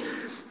Scripture,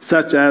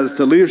 such as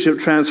the leadership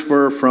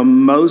transfer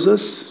from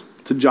Moses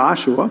to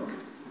Joshua.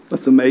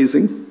 That's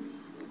amazing.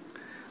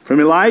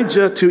 From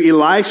Elijah to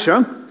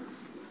Elisha.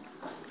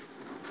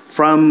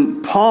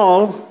 From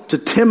Paul to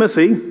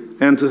Timothy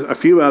and to a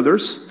few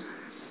others.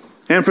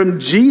 And from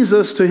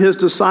Jesus to his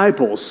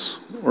disciples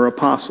or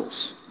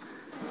apostles.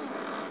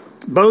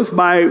 Both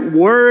by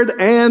word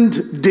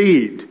and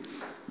deed.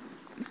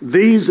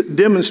 These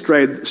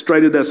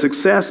demonstrated that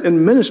success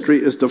in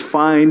ministry is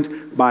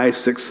defined by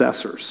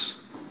successors.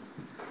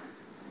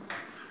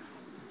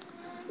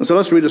 And so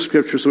let's read the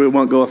scripture so we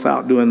won't go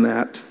without doing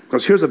that.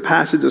 Because here's a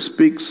passage that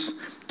speaks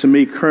to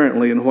me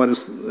currently in where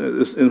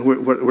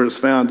it's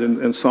found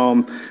in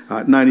Psalm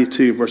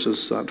 92,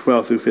 verses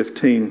 12 through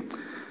 15.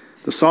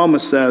 The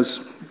psalmist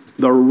says,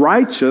 "The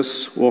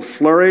righteous will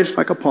flourish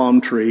like a palm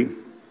tree.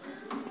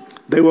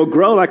 They will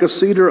grow like a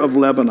cedar of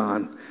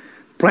Lebanon.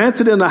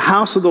 Planted in the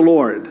house of the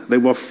Lord, they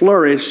will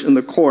flourish in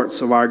the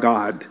courts of our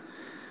God.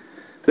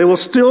 They will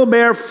still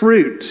bear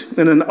fruit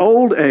in an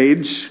old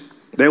age.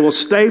 They will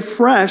stay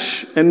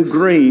fresh and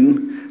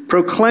green,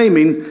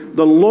 proclaiming,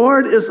 'The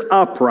Lord is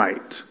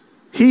upright.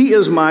 He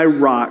is my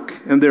rock,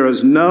 and there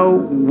is no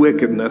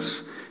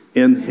wickedness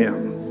in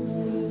him.'"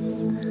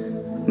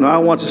 Now, I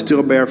want to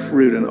still bear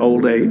fruit in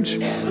old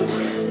age,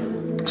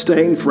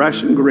 staying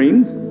fresh and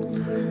green.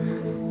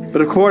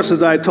 But of course,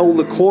 as I told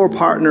the core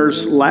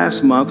partners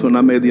last month when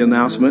I made the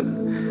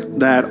announcement,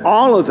 that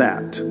all of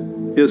that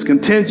is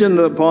contingent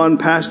upon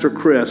Pastor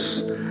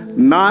Chris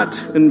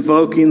not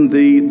invoking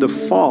the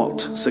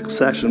default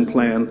succession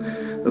plan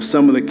of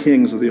some of the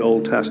kings of the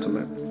Old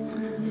Testament,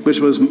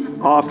 which was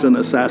often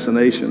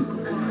assassination.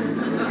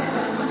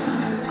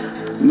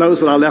 Notice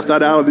that I left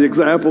that out of the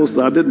examples,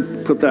 so I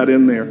didn't put that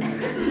in there.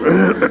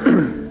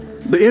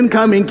 The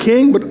incoming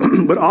king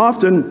would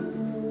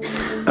often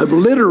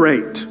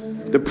obliterate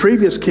the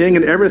previous king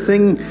and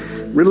everything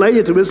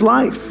related to his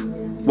life.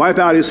 Wipe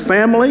out his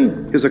family,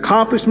 his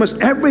accomplishments,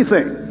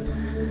 everything.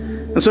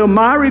 And so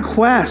my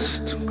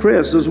request,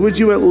 Chris, is would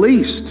you at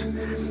least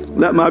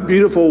let my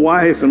beautiful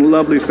wife and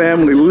lovely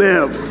family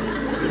live?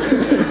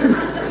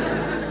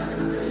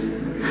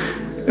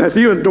 And if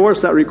you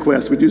endorse that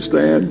request, would you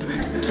stand?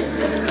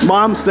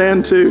 Mom,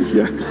 stand too.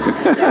 Yeah.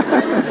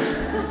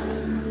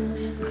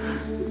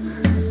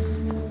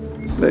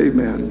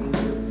 Amen.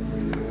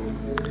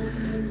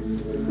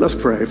 Let's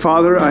pray.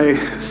 Father, I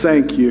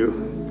thank you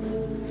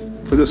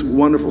for this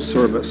wonderful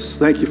service.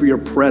 Thank you for your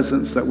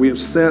presence that we have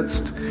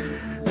sensed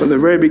from the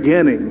very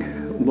beginning.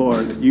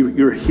 Lord,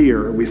 you're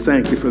here. We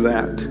thank you for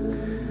that.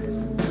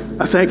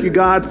 I thank you,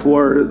 God,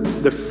 for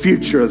the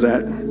future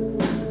that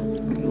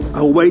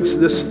awaits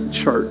this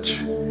church.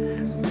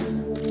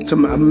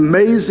 Some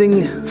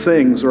amazing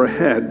things are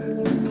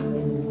ahead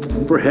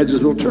for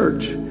Hedgesville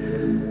Church.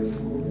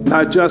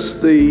 Not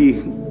just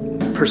the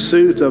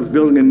pursuit of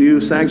building a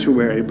new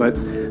sanctuary, but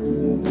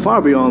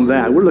far beyond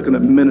that, we're looking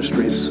at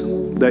ministries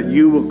that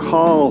you will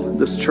call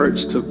this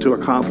church to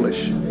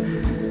accomplish.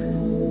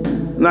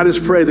 And I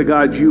just pray that,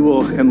 God, you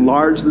will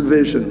enlarge the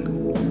vision.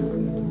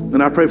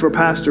 And I pray for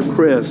Pastor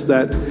Chris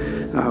that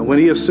when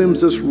he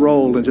assumes this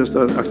role in just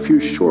a few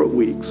short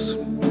weeks,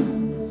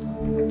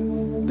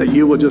 that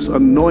you will just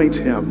anoint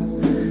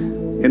him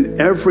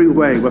in every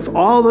way with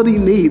all that he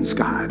needs,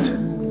 God,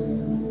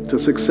 to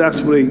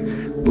successfully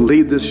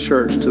lead this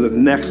church to the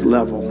next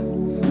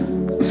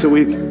level. So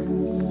we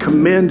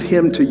commend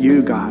him to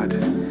you, God,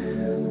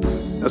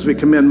 as we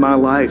commend my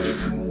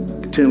life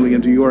continually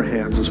into your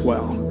hands as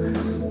well.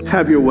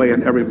 Have your way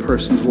in every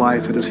person's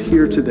life that is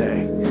here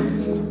today.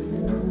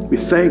 We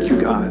thank you,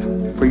 God,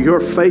 for your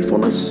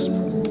faithfulness,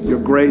 your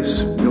grace,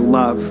 your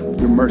love,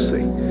 your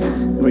mercy.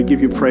 And we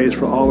give you praise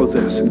for all of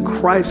this. In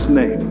Christ's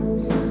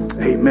name,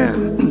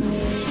 amen.